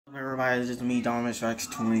everybody? This is me, Dominus Rex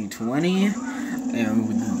 2020,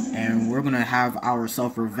 and we're gonna have our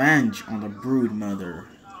self-revenge on the broodmother.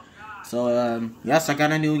 So, yes, I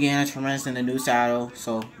got a new Gantromance and a new saddle,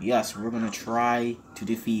 so yes, we're gonna try to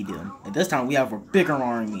defeat him. And this time we have a bigger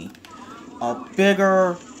army. A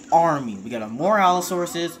bigger army. We got more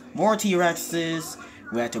Allosaurus, more T-Rexes.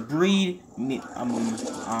 We had to breed, and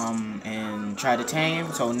try to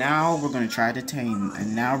tame. So now we're gonna try to tame,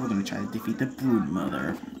 and now we're gonna try to defeat the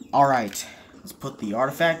broodmother. All right, let's put the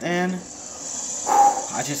artifact in.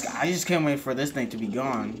 I just can't wait for this thing to be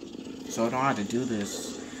gone, so I don't have to do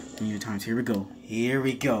this many times. Here we go. Here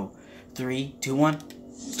we go. 3, 2, 1,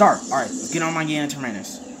 start. All right, let's get on my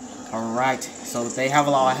Gantromance. All right, so they have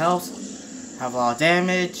a lot of health, have a lot of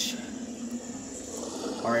damage.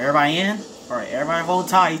 All right, everybody in. Alright, everybody hold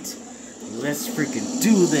tight. Let's freaking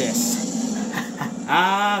do this.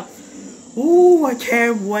 Ooh, I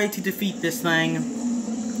can't wait to defeat this thing.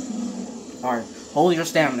 Alright, hold your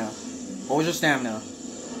stamina. Hold your stamina.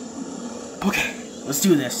 Okay, let's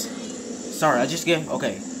do this. Sorry, I just get...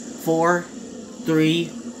 Okay. 4,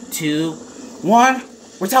 3, 2, 1.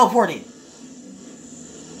 We're teleported.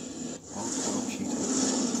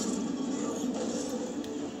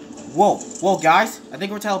 Whoa, whoa, guys. I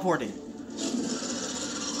think we're teleported.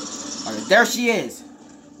 Alright, there she is.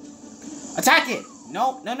 Attack it!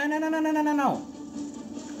 No, no, no, no, no, no, no, no, no.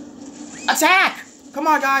 Attack! Come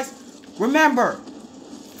on, guys. Remember.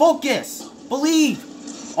 Focus. Believe.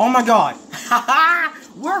 Oh my god. Haha!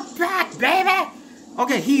 We're back, baby!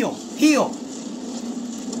 Okay, heal. Heal.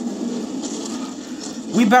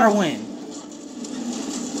 We better win.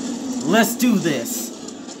 Let's do this.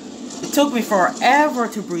 It took me forever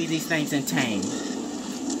to breed these things and tame.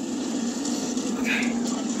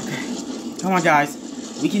 Come on, guys.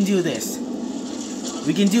 We can do this.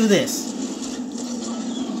 We can do this.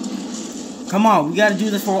 Come on, we gotta do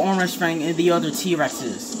this for Orange Fang and the other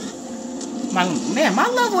T-Rexes. My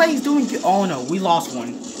level 8 is doing good. Oh no, we lost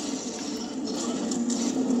one.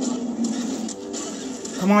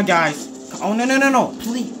 Come on, guys. Oh no, no, no, no.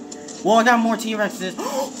 Please. Well, I got more T-Rexes.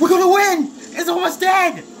 We're gonna win! It's almost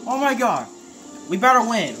dead! Oh my god. We better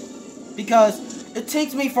win. Because it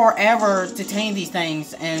takes me forever to tame these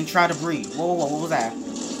things and try to breed. Whoa, whoa, what was that?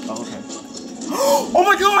 Oh, okay. Oh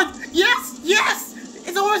my god! Yes! Yes!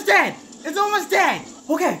 It's almost dead! It's almost dead!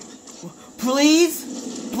 Okay. Please?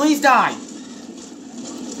 Please die.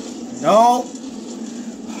 No.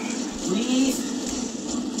 Please.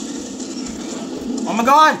 Oh my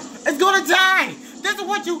god! It's gonna die! This is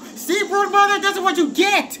what you... See, broodmother? This is what you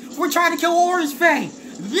get for trying to kill Orange Fang!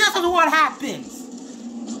 This is what happens!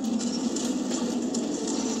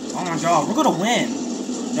 Oh my god, we're gonna win.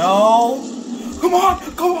 No. Come on,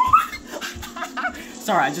 come on.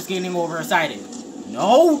 Sorry, I'm just getting overexcited.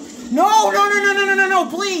 No. No, no, no, no, no, no, no, no,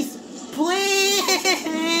 please.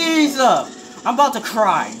 Please. I'm about to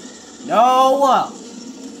cry. No.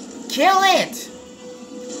 Kill it.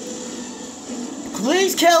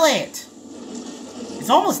 Please kill it. It's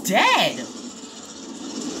almost dead.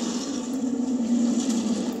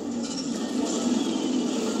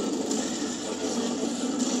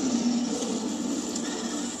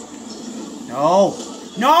 No!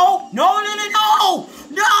 No! No! No! No! No!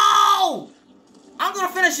 No! I'm gonna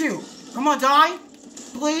finish you! Come on, die!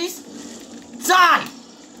 Please! Die!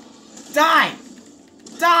 Die!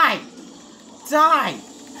 Die! Die!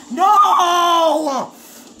 No!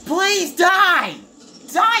 Please die!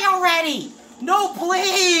 Die already! No,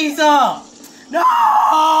 please! No!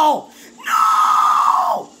 No!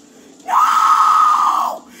 No!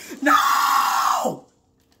 No!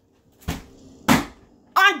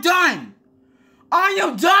 I'm done! Are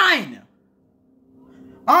you done?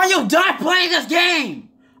 Are you done playing this game?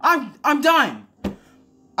 I'm done.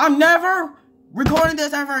 I'm never recording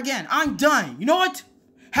this ever again. I'm done. You know what?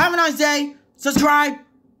 Have a nice day. Subscribe.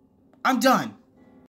 I'm done.